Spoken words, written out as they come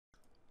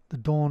The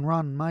Dawn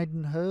Run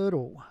Maiden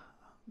Hurdle.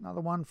 Another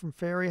one from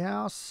Fairy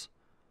House.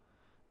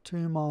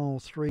 2 mile,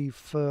 3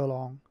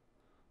 furlong.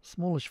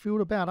 Smallish field,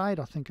 about 8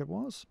 I think it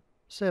was.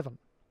 7.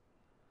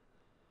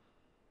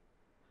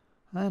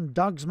 And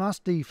Doug's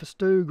Musty for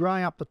Stu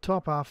Gray up the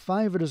top. Our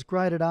favourite is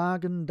Graded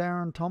Argon,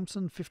 Darren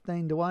Thompson,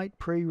 15 to 8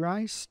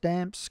 pre-race.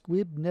 Stamp,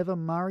 Squib, Never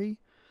Murray.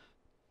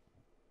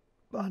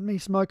 Pardon me,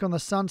 Smoke on the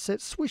Sunset,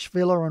 Swish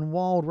Villa and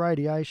Wild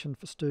Radiation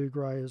for Stu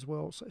Gray as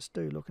well. So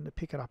Stu looking to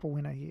pick it up a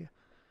winner here.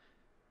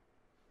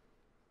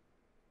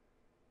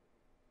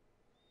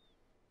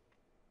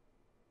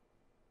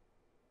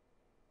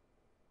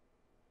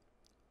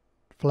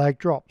 Flag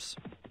drops.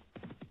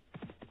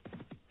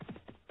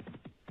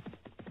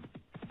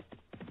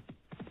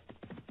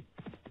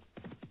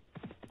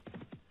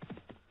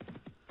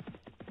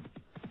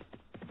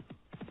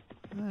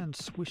 And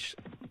Swish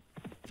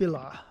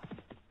Villa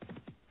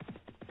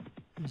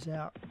is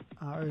our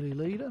early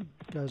leader.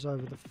 Goes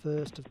over the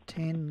first of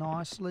 10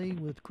 nicely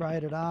with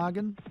Graded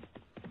Argon.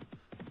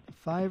 The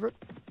favourite,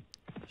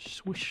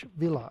 Swish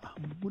Villa.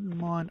 Wouldn't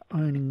mind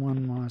owning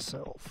one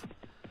myself.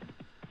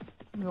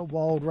 We've got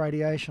Wild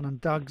Radiation and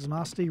Doug's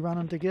Musty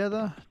running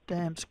together.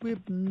 Damn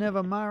Squib,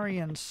 Never Murray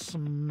and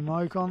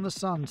Smoke on the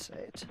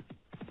Sunset.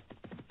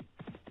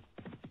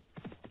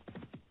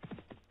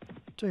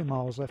 2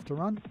 miles left to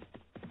run.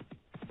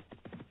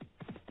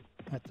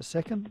 At the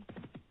second.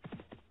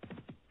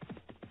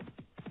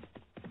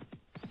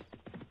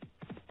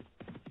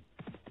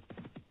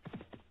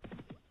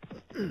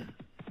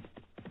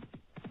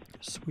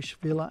 Swish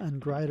Villa and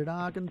Graded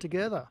Argon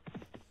together.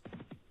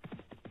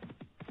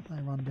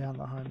 They run down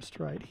the home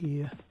straight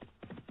here.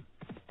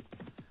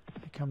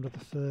 They come to the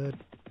third.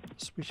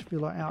 Swish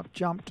Villa out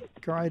jumped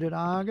Graded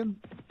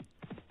Argon.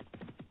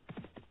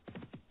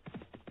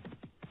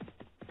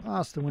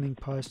 Past the winning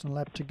post and a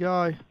lap to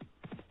go.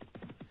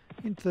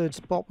 In third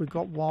spot we've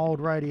got Wild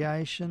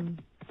Radiation.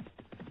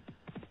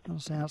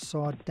 That's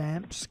outside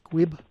Damp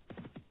Squib.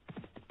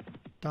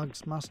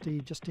 Doug's Musty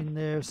just in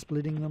there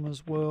splitting them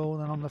as well.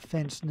 Then on the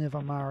fence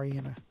Never Murray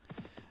and a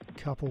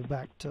couple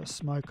back to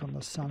Smoke on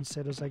the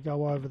Sunset as they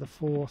go over the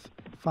fourth.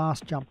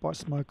 Fast jump by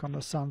Smoke on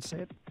the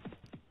Sunset.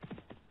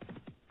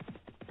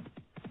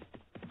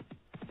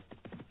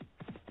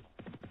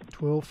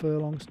 "12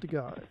 furlongs to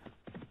go.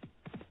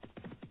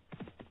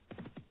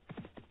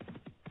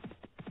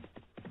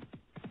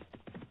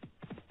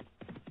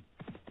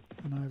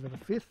 And over the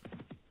fifth.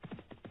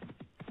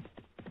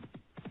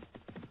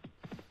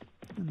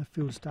 And the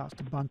field starts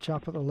to bunch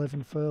up at the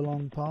 11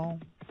 furlong pole.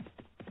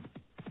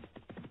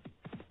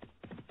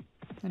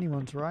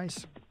 Anyone's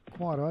race,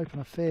 quite open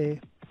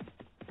affair.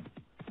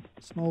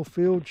 Small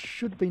field,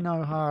 should be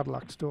no hard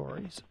luck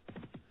stories.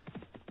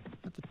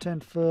 At the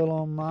 10th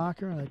furlong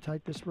marker, and they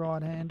take this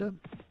right-hander.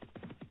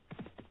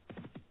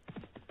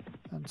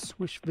 And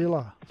Swish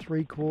Villa,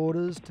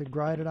 3/4 to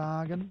Graded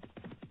Argon.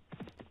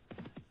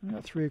 We've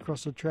got 3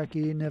 across the track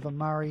here, Never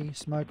Murray,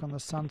 Smoke on the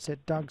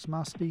Sunset, Doug's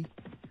Musty.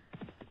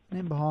 And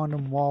then behind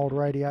them, Wild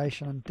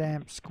Radiation and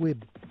Damp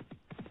Squib.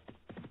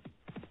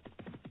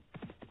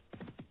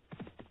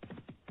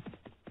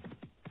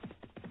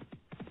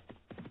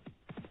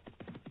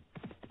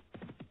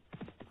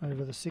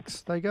 Over the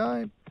 6th they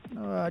go.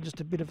 Just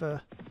a bit of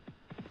a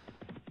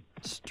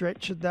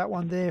stretch at that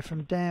one there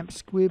from Damp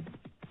Squib.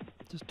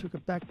 Just took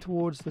it back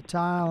towards the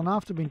tail, and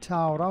after being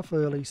tailed off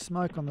early,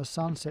 Smoke on the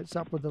Sunset's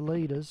up with the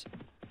leaders.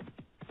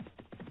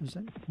 There's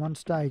at one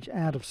stage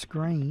out of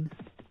screen.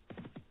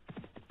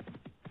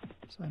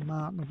 So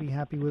Martin will be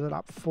happy with it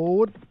up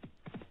forward.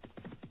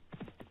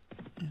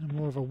 In a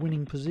more of a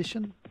winning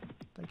position.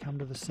 They come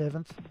to the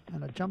 7th,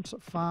 and it jumps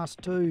it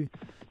fast too.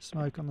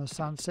 Smoke on the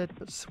Sunset,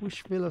 but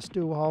Swish Villa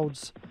still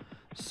holds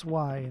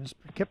sway and has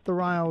kept the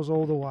rails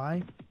all the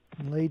way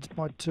and leads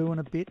by 2 and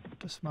a bit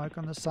to Smoke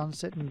on the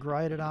Sunset and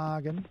Graded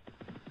Argon.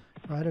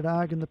 Graded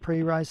Argon, the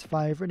pre-race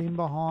favourite. In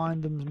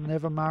behind them,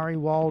 Never Murray,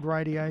 Wild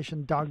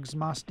Radiation, Doug's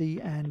Musty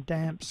and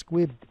Damp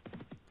Squib.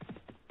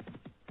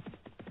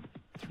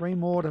 3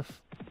 more to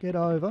get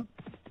over.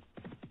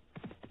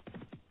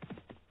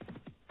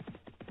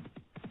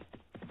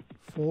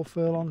 4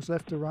 furlongs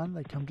left to run.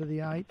 They come to the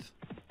 8th.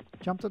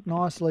 Jumped it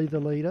nicely, the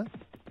leader.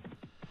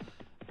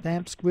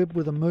 Damp Squib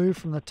with a move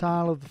from the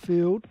tail of the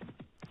field.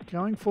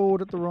 Going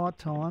forward at the right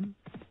time.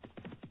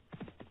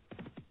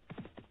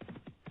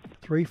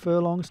 3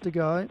 furlongs to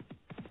go.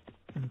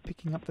 And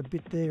picking up the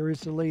bit there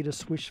is the leader,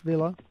 Swish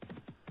Villa.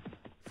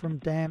 From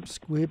Damp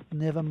Squib,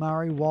 Never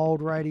Murray,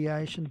 Wild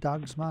Radiation,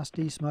 Doug's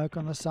Musty, Smoke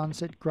on the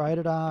Sunset,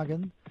 Graded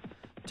Argon.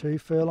 2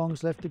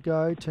 furlongs left to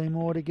go. 2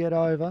 more to get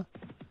over.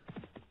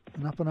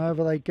 And up and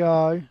over they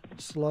go.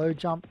 Slow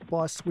jump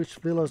by Swish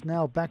Villa's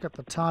now back at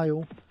the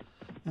tail.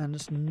 And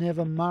it's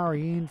Never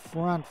Murray in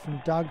front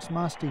from Doug's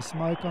Musty.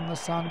 Smoke on the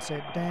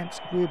Sunset. Damp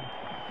Squib.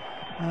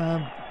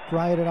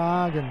 Graded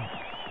Argon.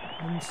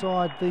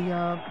 Inside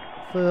the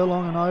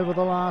furlong and over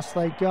the last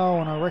they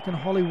go. And I reckon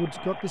Hollywood's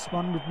got this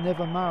one with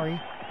Never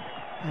Murray.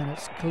 And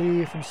it's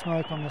clear from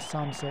Smoke on the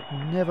Sunset.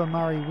 Never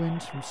Murray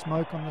wins from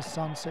Smoke on the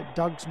Sunset.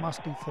 Doug's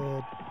Musty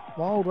 3rd.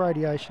 Wild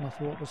Radiation I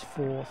thought was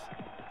 4th.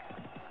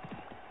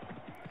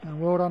 And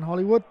well done,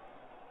 Hollywood.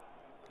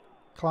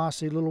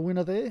 Classy little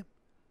winner there.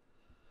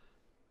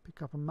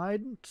 Pick up a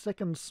maiden.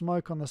 Second,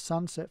 Smoke on the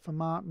Sunset for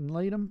Martin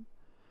Leadham.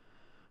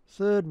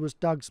 Third was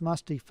Doug's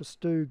Musty for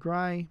Stu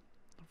Gray.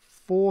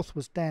 Fourth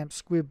was Damp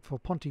Squib for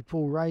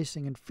Pontypool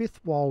Racing. And fifth,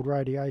 Wild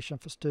Radiation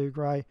for Stu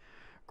Gray.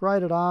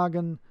 Graded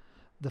Argon,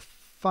 the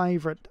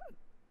favourite,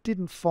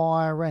 didn't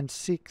fire, ran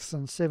sixth,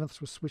 and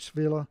seventh was Swiss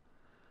Villa.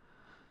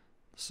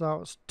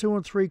 So it's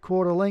 2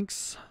 3/4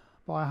 lengths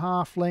by a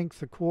half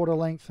length, a quarter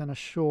length, and a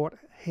short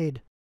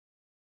head.